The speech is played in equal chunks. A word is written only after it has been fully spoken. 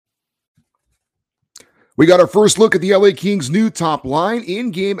We got our first look at the LA Kings' new top line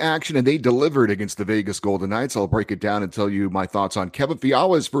in-game action, and they delivered against the Vegas Golden Knights. I'll break it down and tell you my thoughts on Kevin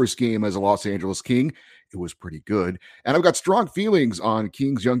Fiala's first game as a Los Angeles King. It was pretty good. And I've got strong feelings on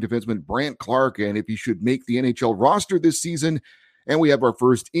Kings young defenseman Brandt Clarke and if he should make the NHL roster this season. And we have our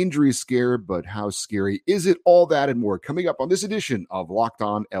first injury scare, but how scary is it? All that and more coming up on this edition of Locked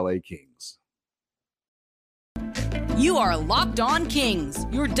On LA Kings. You are Locked On Kings,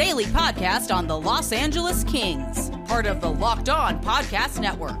 your daily podcast on the Los Angeles Kings, part of the Locked On Podcast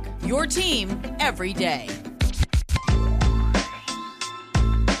Network, your team every day.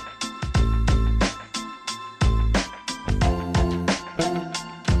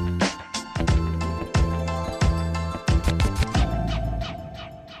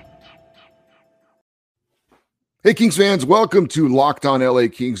 Hey, Kings fans, welcome to Locked On LA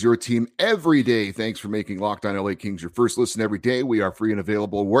Kings, your team every day. Thanks for making Locked On LA Kings your first listen every day. We are free and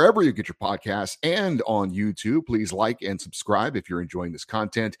available wherever you get your podcasts and on YouTube. Please like and subscribe if you're enjoying this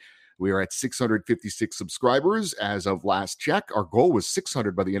content. We are at 656 subscribers as of last check. Our goal was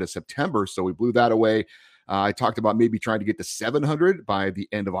 600 by the end of September, so we blew that away. I talked about maybe trying to get to 700 by the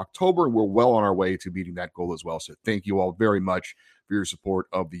end of October, and we're well on our way to meeting that goal as well. So thank you all very much for your support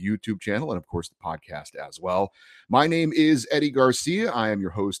of the YouTube channel and, of course, the podcast as well. My name is Eddie Garcia. I am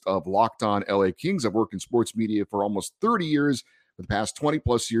your host of Locked On LA Kings. I've worked in sports media for almost 30 years, for the past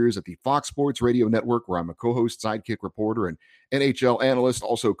 20-plus years at the Fox Sports Radio Network, where I'm a co-host, sidekick reporter, and NHL analyst,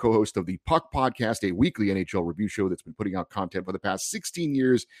 also co-host of the Puck Podcast, a weekly NHL review show that's been putting out content for the past 16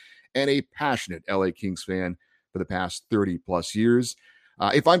 years, and a passionate LA Kings fan for the past 30-plus years.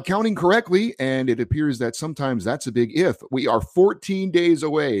 If I'm counting correctly, and it appears that sometimes that's a big if, we are 14 days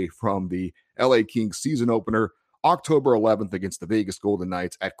away from the LA Kings season opener, October 11th against the Vegas Golden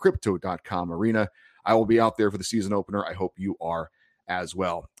Knights at Crypto.com Arena. I will be out there for the season opener. I hope you are as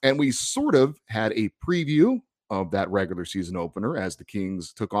well. And we sort of had a preview of that regular season opener as the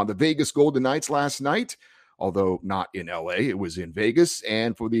Kings took on the Vegas Golden Knights last night, although not in LA, it was in Vegas.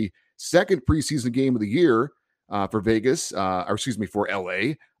 And for the second preseason game of the year for Vegas, for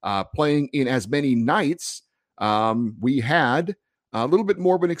LA, playing in as many nights, we had a little bit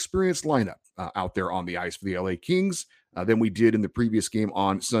more of an experienced lineup out there on the ice for the LA Kings than we did in the previous game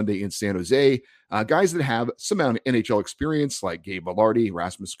on Sunday in San Jose. Guys that have some amount of NHL experience like Gabe Vilardi,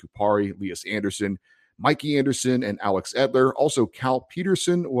 Rasmus Kupari, Elias Anderson, Mikey Anderson, and Alex Edler. Also, Cal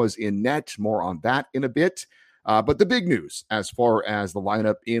Peterson was in net. More on that in a bit. But the big news as far as the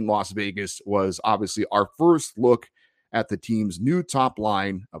lineup in Las Vegas was obviously our first look at the team's new top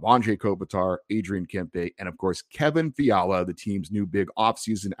line of Anze Kopitar, Adrian Kempe, and of course, Kevin Fiala, the team's new big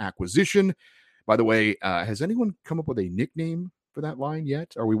offseason acquisition. By the way, has anyone come up with a nickname for that line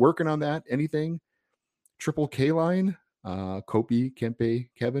yet? Are we working on that? Anything? Triple K line? Kopi, Kempe,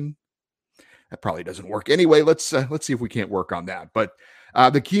 Kevin? That probably doesn't work. Anyway, let's see if we can't work on that. But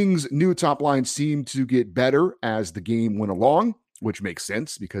the Kings' new top line seemed to get better as the game went along, which makes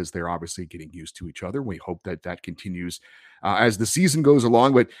sense because they're obviously getting used to each other. We hope that that continues as the season goes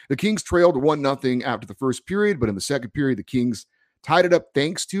along. But the Kings trailed 1-0 after the first period, but in the second period, the Kings tied it up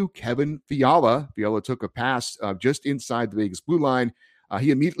thanks to Kevin Fiala. Fiala took a pass just inside the Vegas blue line. He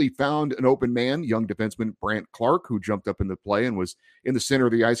immediately found an open man, young defenseman Brandt Clarke, who jumped up in the play and was in the center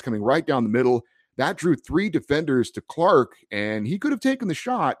of the ice coming right down the middle. That drew three defenders to Clarke, and he could have taken the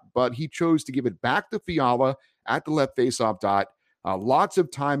shot, but he chose to give it back to Fiala at the left faceoff dot. Lots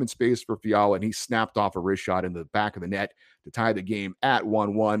of time and space for Fiala, and he snapped off a wrist shot in the back of the net to tie the game at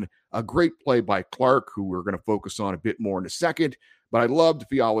 1-1. A great play by Clarke, who we're going to focus on a bit more in a second, but I loved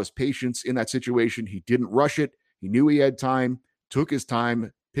Fiala's patience in that situation. He didn't rush it. He knew he had time, took his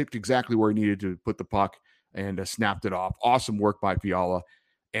time, picked exactly where he needed to put the puck, and snapped it off. Awesome work by Fiala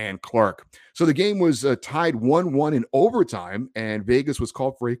and Clarke. So the game was tied 1-1 in overtime, and Vegas was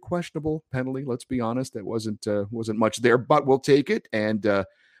called for a questionable penalty. Let's be honest, that wasn't much there, but we'll take it. And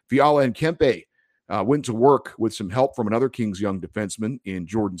Fiala and Kempe went to work with some help from another Kings young defenseman in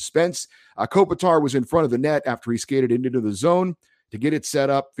Jordan Spence. Kopitar was in front of the net after he skated into the zone to get it set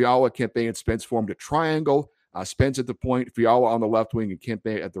up. Fiala, Kempe, and Spence formed a triangle. Spence at the point, Fiala on the left wing, and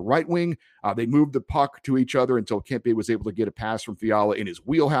Kempe at the right wing. They moved the puck to each other until Kempe was able to get a pass from Fiala in his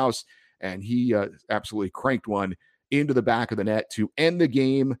wheelhouse, and he absolutely cranked one into the back of the net to end the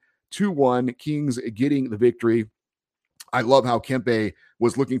game 2-1. Kings getting the victory. I love how Kempe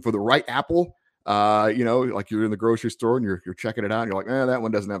was looking for the right apple. Like you're in the grocery store and you're checking it out, and you're like, that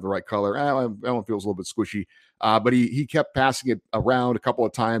one doesn't have the right color. That one feels a little bit squishy. But he kept passing it around a couple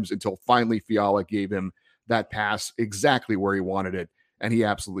of times until finally Fiala gave him that pass exactly where he wanted it, and he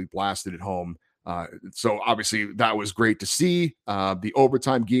absolutely blasted it home. So obviously that was great to see. The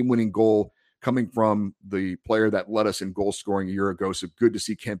overtime game-winning goal coming from the player that led us in goal scoring a year ago. So good to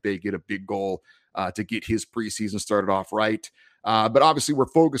see Kempe get a big goal to get his preseason started off right. But obviously, we're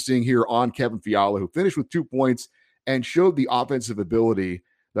focusing here on Kevin Fiala, who finished with 2 points and showed the offensive ability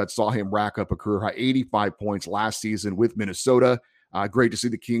that saw him rack up a career high 85 points last season with Minnesota. Great to see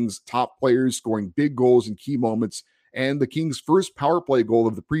the Kings' top players scoring big goals in key moments. And the Kings' first power play goal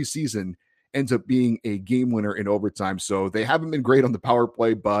of the preseason ends up being a game winner in overtime. So they haven't been great on the power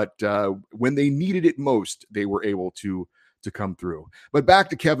play, but when they needed it most, they were able to come through. But back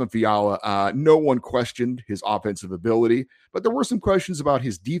to Kevin Fiala, no one questioned his offensive ability, but there were some questions about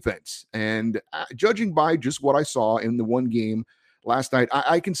his defense. And judging by just what I saw in the one game last night,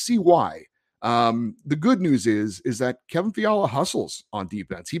 I can see why. The good news is that Kevin Fiala hustles on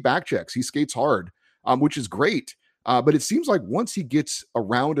defense. He backchecks, he skates hard, which is great. But it seems like once he gets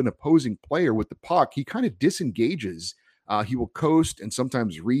around an opposing player with the puck, he kind of disengages. He will coast and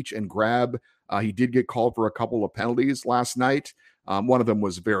sometimes reach and grab. He did get called for a couple of penalties last night. One of them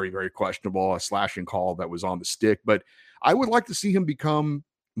was very, very questionable, a slashing call that was on the stick. But I would like to see him become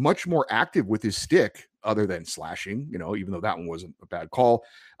much more active with his stick other than slashing, even though that one wasn't a bad call,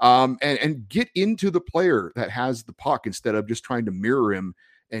 and get into the player that has the puck instead of just trying to mirror him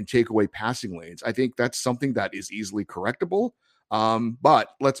and take away passing lanes. I think that's something that is easily correctable. But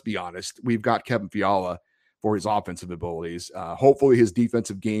let's be honest, we've got Kevin Fiala for his offensive abilities. Hopefully his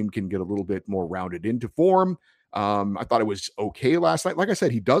defensive game can get a little bit more rounded into form. I thought it was okay last night. Like I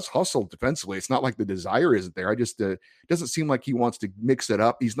said, he does hustle defensively. It's not like the desire isn't there. I just doesn't seem like he wants to mix it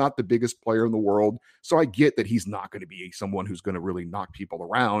up. He's not the biggest player in the world. So I get that he's not going to be someone who's going to really knock people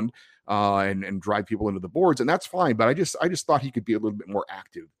around and drive people into the boards. And that's fine. But I just thought he could be a little bit more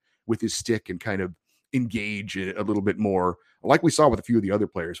active with his stick and kind of engage it a little bit more, like we saw with a few of the other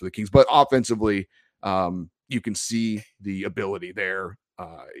players for the Kings. But offensively, you can see the ability there.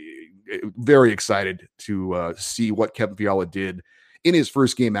 Very excited to see what Kevin Fiala did in his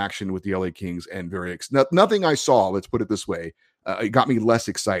first game action with the LA Kings, and nothing I saw, let's put it this way, it got me less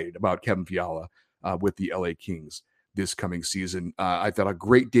excited about Kevin Fiala with the LA Kings this coming season. I thought a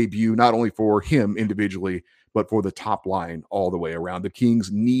great debut, not only for him individually, but for the top line all the way around. The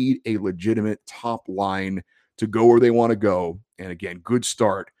Kings need a legitimate top line to go where they want to go. And again, good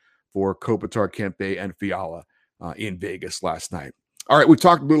start for Kopitar, Kempe, and Fiala in Vegas last night. All right, we've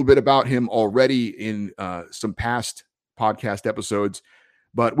talked a little bit about him already in some past podcast episodes,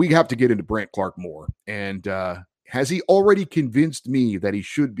 but we have to get into Brandt Clarke more. And has he already convinced me that he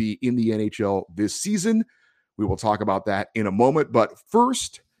should be in the NHL this season? We will talk about that in a moment. But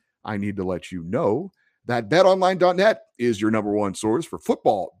first, I need to let you know that betonline.net is your number one source for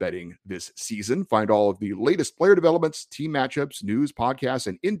football betting this season. Find all of the latest player developments, team matchups, news, podcasts,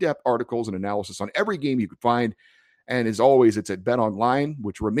 and in-depth articles and analysis on every game you could find. And as always, it's at BetOnline,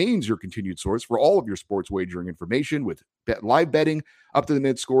 which remains your continued source for all of your sports wagering information with live betting,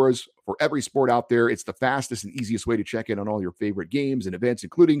 up-to-the-minute scores for every sport out there. It's the fastest and easiest way to check in on all your favorite games and events,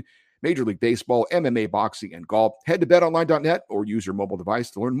 including Major League Baseball, MMA, boxing, and golf. Head to betonline.net or use your mobile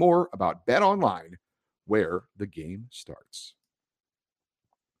device to learn more about BetOnline, where the game starts.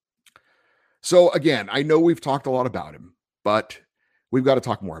 So again, I know we've talked a lot about him, but we've got to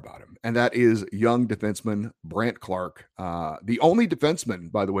talk more about him. And that is young defenseman Brandt Clarke, the only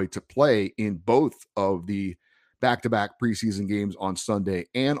defenseman, by the way, to play in both of the back-to-back preseason games on Sunday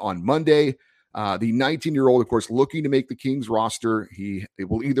and on Monday. The 19-year-old, of course, looking to make the Kings roster. He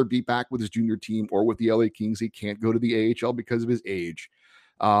will either be back with his junior team or with the LA Kings. He can't go to the AHL because of his age.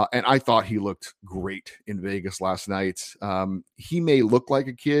 And I thought he looked great in Vegas last night. He may look like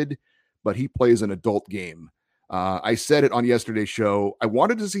a kid, but he plays an adult game. I said it on yesterday's show. I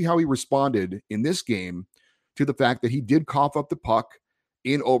wanted to see how he responded in this game to the fact that he did cough up the puck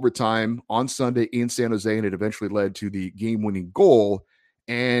in overtime on Sunday in San Jose, and it eventually led to the game-winning goal.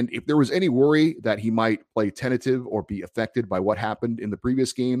 And if there was any worry that he might play tentative or be affected by what happened in the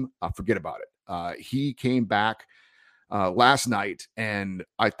previous game, forget about it. He came back last night and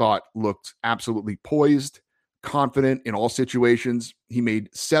I thought looked absolutely poised, confident in all situations. He made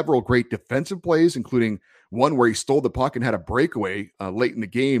several great defensive plays, including one where he stole the puck and had a breakaway late in the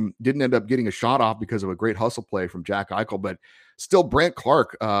game. Didn't end up getting a shot off because of a great hustle play from Jack Eichel, but still Brandt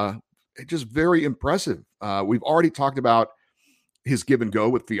Clarke, just very impressive. We've already talked about his give and go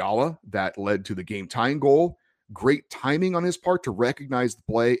with Fiala that led to the game tying goal. Great timing on his part to recognize the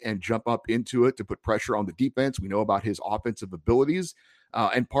play and jump up into it to put pressure on the defense. We know about his offensive abilities.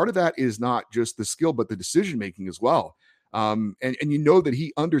 And part of that is not just the skill, but the decision-making as well. And you know that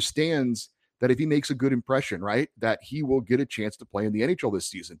he understands that if he makes a good impression, right, that he will get a chance to play in the NHL this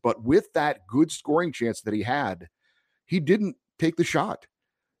season. But with that good scoring chance that he had, he didn't take the shot.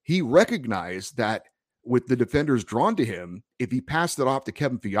 he recognized that with the defenders drawn to him, if he passed it off to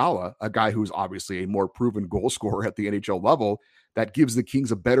Kevin Fiala, a guy who's obviously a more proven goal scorer at the NHL level, that gives the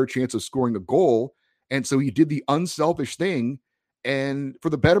Kings a better chance of scoring a goal. And so he did the unselfish thing and for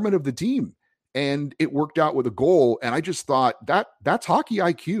the betterment of the team. And it worked out with a goal. And I just thought that's hockey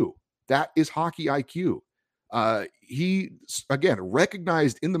IQ. That is hockey IQ. He, again,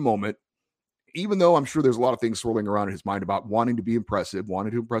 recognized in the moment, even though I'm sure there's a lot of things swirling around in his mind about wanting to be impressive,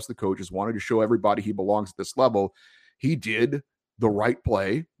 wanting to impress the coaches, wanting to show everybody he belongs at this level, he did the right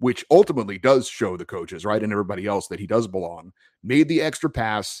play, which ultimately does show the coaches, right, and everybody else that he does belong. Made the extra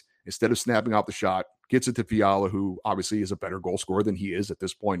pass instead of snapping out the shot, gets it to Fiala, who obviously is a better goal scorer than he is at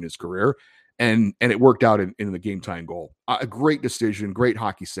this point in his career. And it worked out in the game-time goal. A great decision, great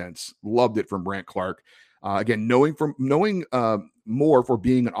hockey sense. Loved it from Brandt Clarke. Again, knowing more for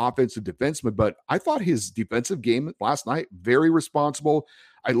being an offensive defenseman, but I thought his defensive game last night, very responsible.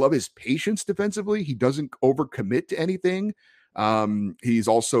 I love his patience defensively. He doesn't overcommit to anything. He's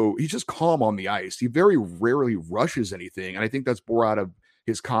just calm on the ice. He very rarely rushes anything. And I think that's bore out of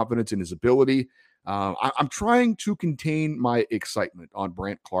his confidence in his ability. I'm trying to contain my excitement on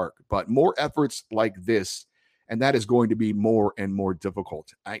Brandt Clarke, but more efforts like this, and that is going to be more and more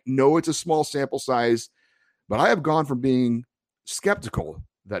difficult. I know it's a small sample size, but I have gone from being skeptical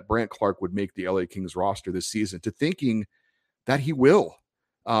that Brandt Clarke would make the LA Kings roster this season to thinking that he will.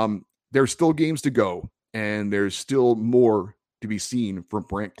 There's still games to go, and there's still more to be seen from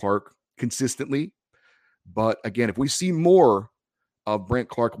Brandt Clarke consistently. But again, if we see more of Brandt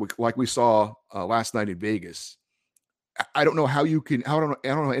Clarke like we saw last night in Vegas, I don't know how you can. I don't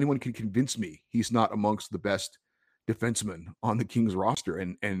know how anyone can convince me he's not amongst the best defensemen on the Kings roster,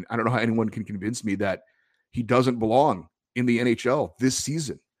 and I don't know how anyone can convince me that he doesn't belong in the NHL this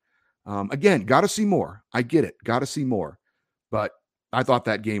season. Again, got to see more. I get it. Got to see more. But I thought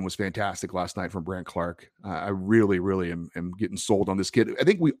that game was fantastic last night from Brandt Clarke. I really, really am getting sold on this kid. I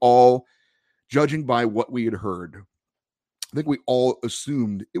think we all, judging by what we had heard, I think we all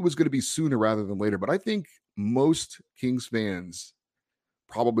assumed it was going to be sooner rather than later. But I think most Kings fans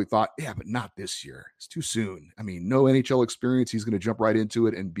probably thought, yeah, but not this year. It's too soon. I mean, no NHL experience. He's going to jump right into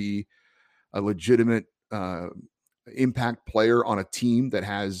it and be a legitimate impact player on a team that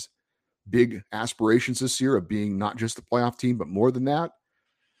has big aspirations this year of being not just a playoff team, but more than that.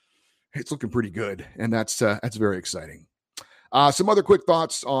 It's looking pretty good, and that's very exciting. Some other quick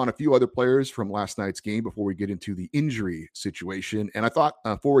thoughts on a few other players from last night's game before we get into the injury situation. And I thought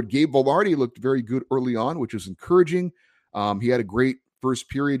forward Gabe Vilardi looked very good early on, which was encouraging. He had a great first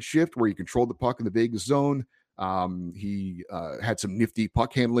period shift where he controlled the puck in the Vegas zone. He had some nifty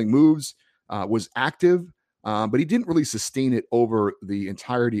puck handling moves, was active, but he didn't really sustain it over the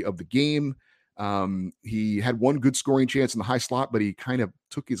entirety of the game. He had one good scoring chance in the high slot, but he kind of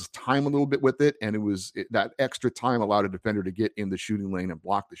took his time a little bit with it. And that extra time allowed a defender to get in the shooting lane and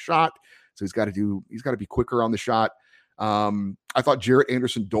block the shot. So he's got to be quicker on the shot. I thought Jarrett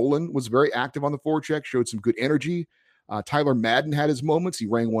Anderson-Dolan was very active on the forecheck, showed some good energy. Tyler Madden had his moments. He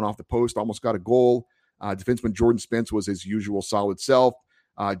rang one off the post, almost got a goal. Defenseman Jordan Spence was his usual solid self.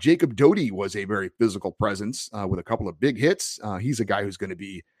 Jacob Doty was a very physical presence with a couple of big hits. He's a guy who's going to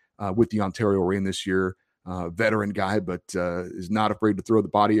be with the Ontario Reign this year, veteran guy, but is not afraid to throw the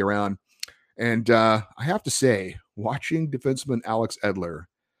body around. And I have to say, watching defenseman Alex Edler,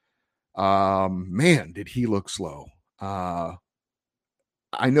 man, did he look slow. I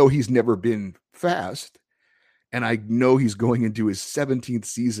know he's never been fast, and I know he's going into his 17th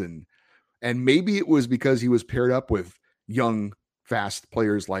season. And maybe it was because he was paired up with young, fast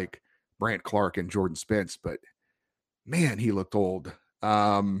players like Brandt Clarke and Jordan Spence, but man, he looked old.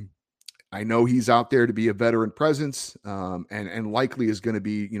 I know he's out there to be a veteran presence, and likely is going to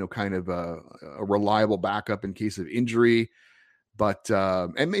be, kind of a reliable backup in case of injury. But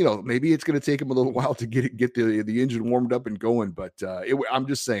maybe it's going to take him a little while to get the engine warmed up and going. But I'm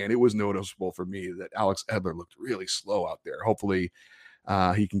just saying, it was noticeable for me that Alex Edler looked really slow out there. Hopefully,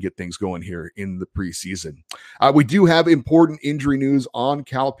 he can get things going here in the preseason. We do have important injury news on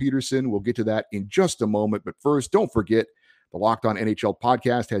Cal Petersen. We'll get to that in just a moment. But first, don't forget, the Locked On NHL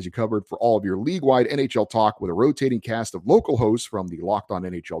podcast has you covered for all of your league-wide NHL talk with a rotating cast of local hosts from the Locked On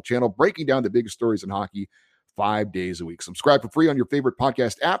NHL channel, breaking down the biggest stories in hockey 5 days a week. Subscribe for free on your favorite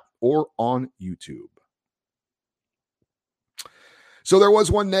podcast app or on YouTube. So there was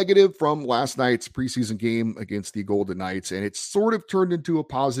one negative from last night's preseason game against the Golden Knights, and it sort of turned into a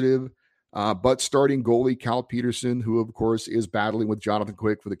positive, but starting goalie Cal Petersen, who, of course, is battling with Jonathan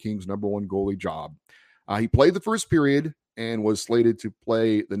Quick for the Kings' #1 goalie job. He played the first period and was slated to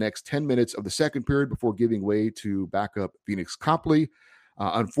play the next 10 minutes of the second period before giving way to backup Phoenix Copley.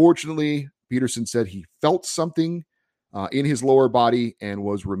 Unfortunately, Peterson said he felt something in his lower body and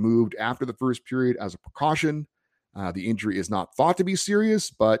was removed after the first period as a precaution. The injury is not thought to be serious,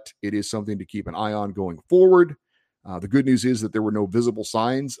 but it is something to keep an eye on going forward. The good news is that there were no visible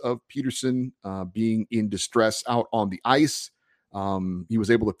signs of Peterson being in distress out on the ice. He was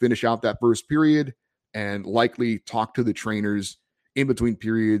able to finish out that first period and likely talk to the trainers in between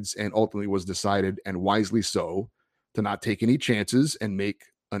periods, and ultimately was decided, and wisely so, to not take any chances and make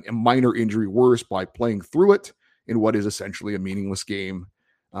a minor injury worse by playing through it in what is essentially a meaningless game.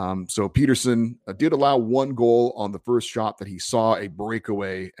 So Peterson did allow one goal on the first shot that he saw, a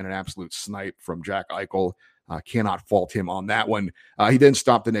breakaway and an absolute snipe from Jack Eichel. Cannot fault him on that one. He then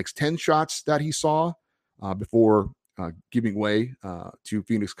stopped the next 10 shots that he saw before giving way to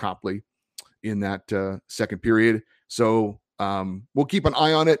Phoenix Copley in that second period. So we'll keep an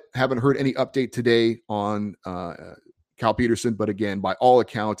eye on it. Haven't heard any update today on Cal Peterson, but again, by all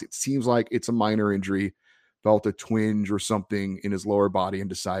accounts, it seems like it's a minor injury. Felt a twinge or something in his lower body and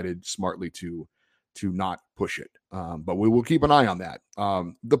decided smartly to not push it. But we will keep an eye on that.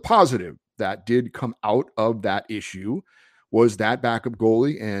 The positive that did come out of that issue was that backup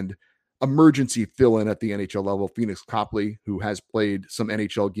goalie and emergency fill-in at the NHL level, Phoenix Copley, who has played some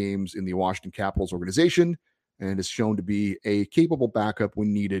NHL games in the Washington Capitals organization and is shown to be a capable backup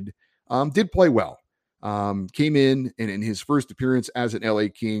when needed, did play well. Came in, and in his first appearance as an LA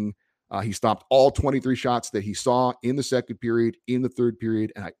King, he stopped all 23 shots that he saw in the second period, in the third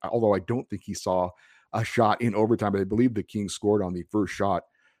period. And although I don't think he saw a shot in overtime, but I believe the Kings scored on the first shot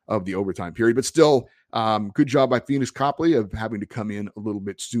of the overtime period. But still, good job by Phoenix Copley of having to come in a little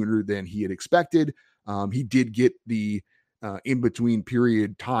bit sooner than he had expected. He did get the in-between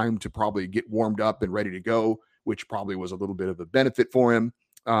period time to probably get warmed up and ready to go, which probably was a little bit of a benefit for him.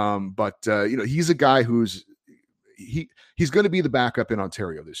 But he's a guy who's he's going to be the backup in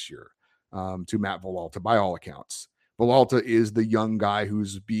Ontario this year to Matt Villalta, by all accounts. Villalta is the young guy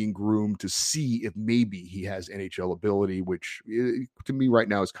who's being groomed to see if maybe he has NHL ability, which to me right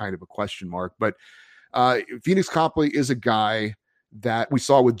now is kind of a question mark. But Phoenix Copley is a guy that we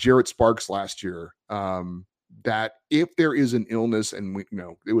saw with Jarrett Sparks last year, that if there is an illness, and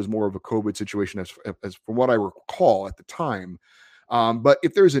it was more of a COVID situation as from what I recall at the time, but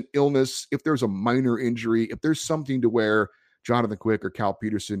if there's an illness, if there's a minor injury, if there's something to where Jonathan Quick or Cal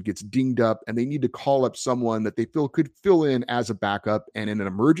Peterson gets dinged up and they need to call up someone that they feel could fill in as a backup, and in an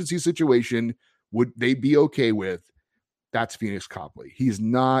emergency situation, would they be okay with? That's Phoenix Copley. He's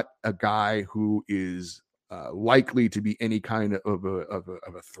not a guy who is likely to be any kind of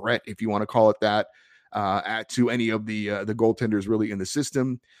a threat, if you want to call it that, to any of the goaltenders really in the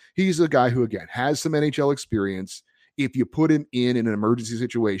system. He's a guy who, again, has some NHL experience. If you put him in an emergency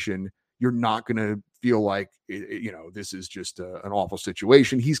situation, you're not going to feel like, this is just an awful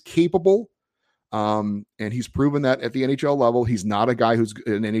situation. He's capable, and he's proven that at the NHL level. He's not a guy who's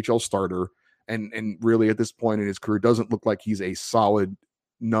an NHL starter, and really at this point in his career doesn't look like he's a solid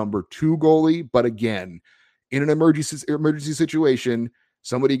number 2 goalie. But again, in an emergency situation,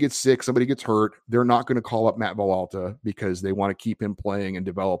 somebody gets sick, somebody gets hurt, they're not going to call up Matt Villalta because they want to keep him playing and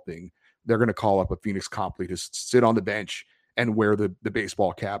developing. They're going to call up a Phoenix Copley to sit on the bench and wear the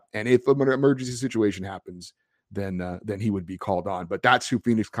baseball cap. And if an emergency situation happens, then he would be called on. But that's who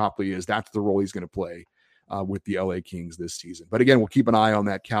Phoenix Copley is. That's the role he's going to play with the LA Kings this season. But again, we'll keep an eye on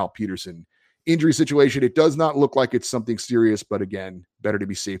that Cal Peterson injury situation. It does not look like it's something serious, but again, better to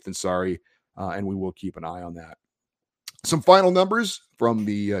be safe than sorry. And we will keep an eye on that. Some final numbers from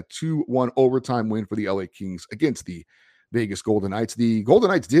the 2-1 overtime win for the LA Kings against the Vegas Golden Knights. The Golden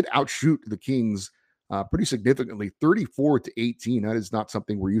Knights did outshoot the Kings pretty significantly, 34-18. That is not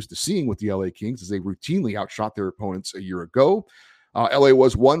something we're used to seeing with the LA Kings, as they routinely outshot their opponents a year ago. LA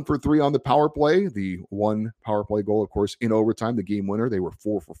was 1 for 3 on the power play. The one power play goal, of course, in overtime, the game winner. They were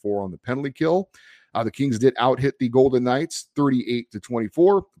 4 for 4 on the penalty kill. The Kings did out-hit the Golden Knights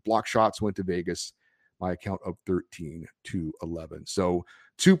 38-24. Block shots went to Vegas by a count of 13-11. So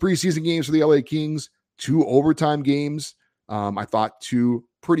 2 preseason games for the LA Kings, 2 overtime games. I thought 2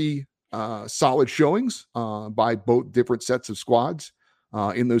 pretty solid showings by both different sets of squads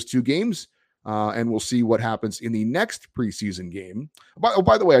in those 2 games. And we'll see what happens in the next preseason game.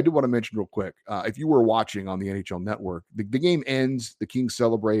 By the way, I do want to mention real quick, if you were watching on the NHL Network, the game ends, the Kings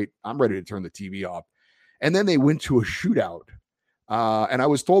celebrate. I'm ready to turn the TV off. And then they went to a shootout. And I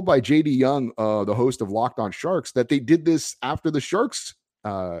was told by JD Young, the host of Locked On Sharks, that they did this after the Sharks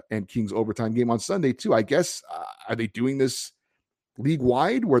and Kings overtime game on Sunday too. I guess, are they doing this league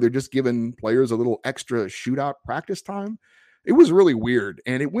wide where they're just giving players a little extra shootout practice time? It was really weird,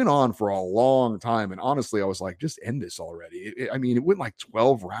 and it went on for a long time. And honestly, I was like, just end this already. I mean, it went like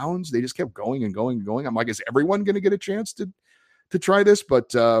 12 rounds. They just kept going and going and going. I'm like, is everyone going to get a chance to try this?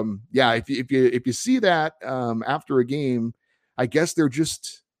 But yeah, if you see that after a game, I guess they're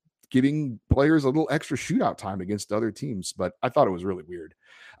just giving players a little extra shootout time against other teams. But I thought it was really weird.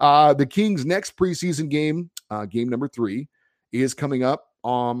 The Kings' next preseason game, game number 3, is coming up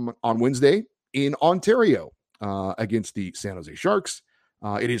on Wednesday in Ontario. Against the San Jose Sharks.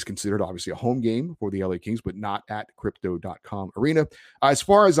 It is considered obviously a home game for the LA Kings, but not at Crypto.com Arena. As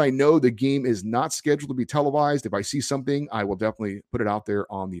far as I know, the game is not scheduled to be televised. If I see something, I will definitely put it out there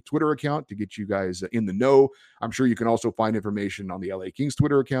on the Twitter account to get you guys in the know. I'm sure you can also find information on the LA Kings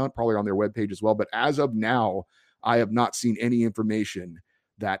Twitter account, probably on their webpage as well. But as of now, I have not seen any information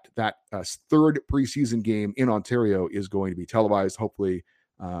that third preseason game in Ontario is going to be televised. Hopefully,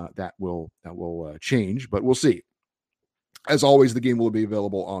 that will change, but we'll see. As always, the game will be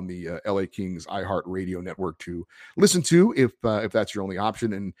available on the LA Kings iHeartRadio network to listen to if that's your only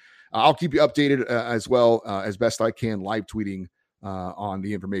option. And I'll keep you updated as well as best I can, live tweeting on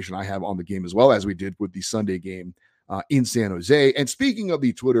the information I have on the game, as well as we did with the Sunday game in San Jose. And speaking of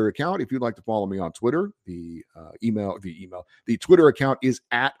the Twitter account, if you'd like to follow me on Twitter, the Twitter account is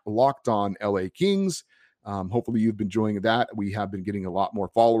at LockedOnLAKings. Hopefully you've been enjoying that. We have been getting a lot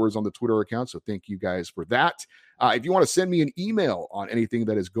more followers on the Twitter account, so thank you guys for that. If you want to send me an email on anything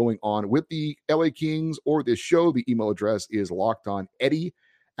that is going on with the LA Kings or this show, the email address is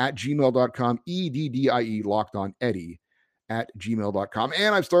lockedoneddie@gmail.com, EDDIE, lockedoneddie@gmail.com.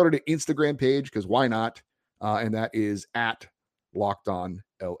 And I've started an Instagram page, because why not? And that is at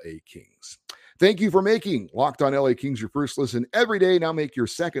LockedOnLAKings. Thank you for making Locked On LA Kings your first listen every day. Now make your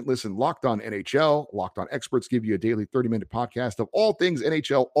second listen Locked On NHL. Locked On Experts give you a daily 30-minute podcast of all things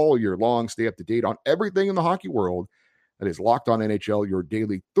NHL all year long. Stay up to date on everything in the hockey world. That is Locked On NHL, your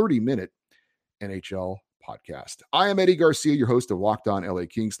daily 30-minute NHL podcast. I am Eddie Garcia, your host of Locked On LA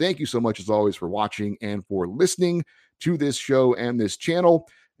Kings. Thank you so much, as always, for watching and for listening to this show and this channel.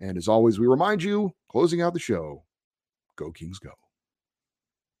 And as always, we remind you, closing out the show, go Kings go.